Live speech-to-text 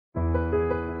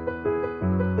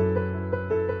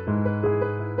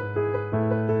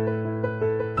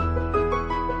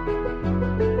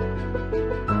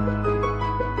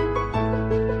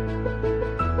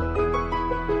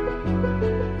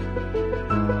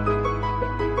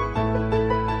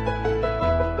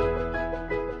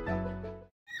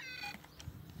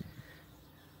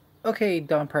Okay,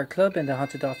 Dawn Park Club and the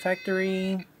Haunted Doll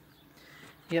Factory.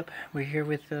 Yep, we're here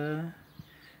with the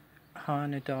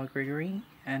haunted doll Gregory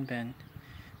and Ben.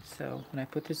 So when I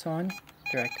put this on,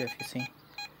 they're active, you see.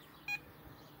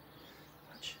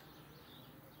 Watch.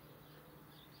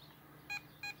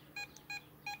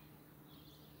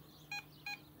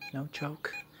 No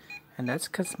joke. And that's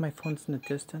because my phone's in the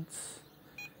distance.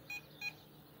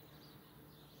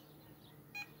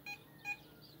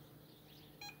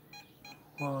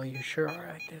 Whoa, you sure are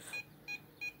active.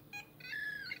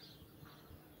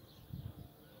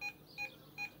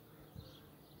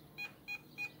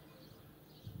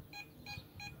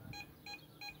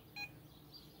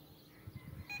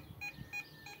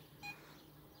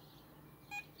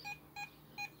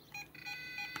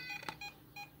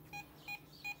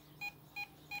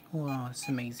 Wow, it's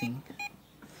amazing.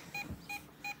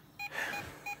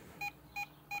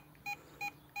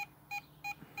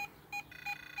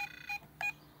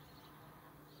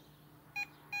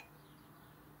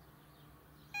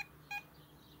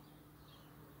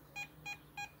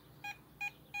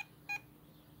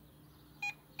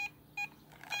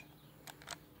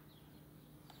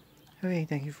 Okay,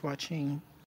 thank you for watching.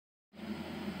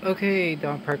 Okay,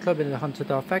 Dawn Park Club and the Haunted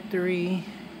Doll Factory.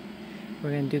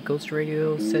 We're gonna do ghost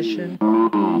radio session.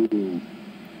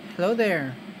 Hello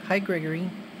there. Hi, Gregory.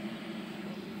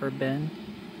 Or Ben.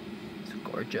 It's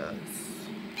gorgeous.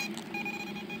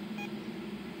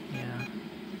 Yeah.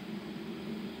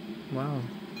 Wow.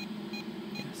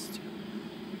 Yes.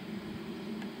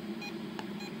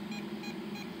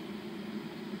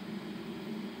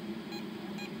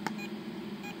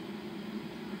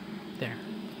 There.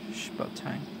 It's about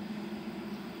time.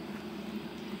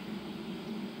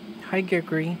 Hi,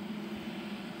 Gregory.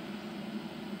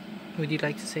 Would you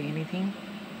like to say anything?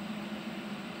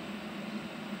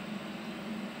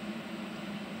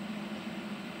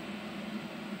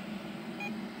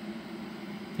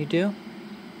 You do?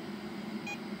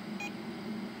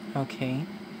 Okay.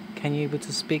 Can you able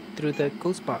to speak through the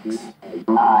ghost box?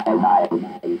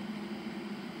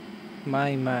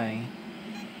 My.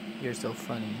 You're so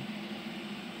funny.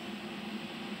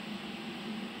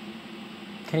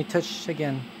 Can you touch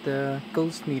again the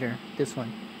ghost meter? This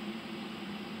one.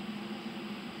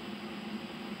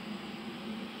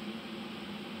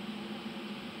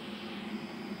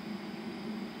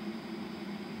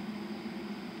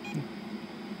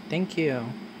 Thank you.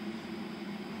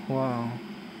 Wow.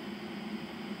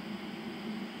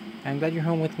 I'm glad you're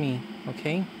home with me,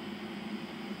 okay?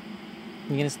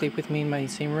 You gonna sleep with me in my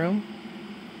same room?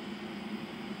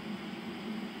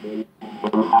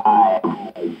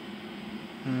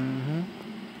 Mm-hmm.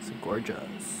 It's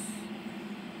gorgeous.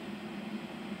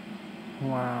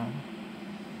 Wow.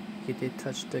 You did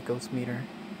touch the ghost meter.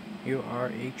 You are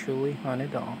a truly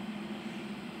haunted doll.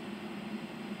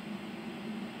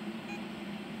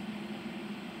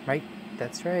 Right?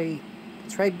 That's right.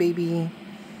 That's right, baby.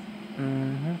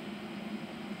 Mm-hmm.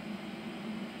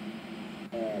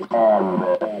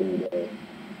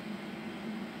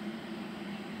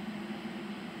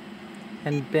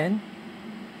 And Ben?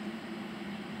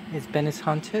 Is Ben is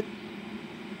haunted?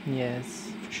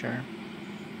 Yes, for sure.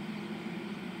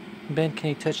 Ben, can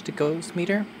you touch the ghost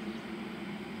meter?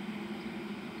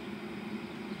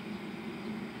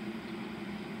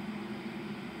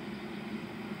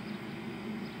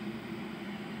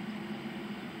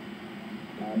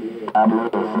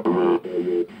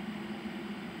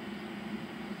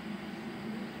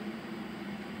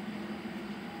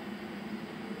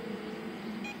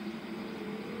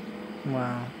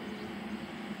 Wow.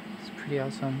 It's pretty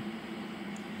awesome.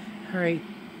 Alright.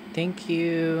 Thank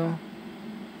you.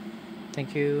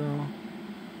 Thank you.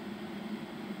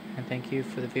 And thank you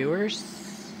for the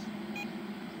viewers.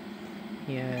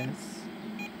 Yes.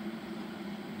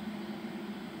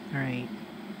 Alright.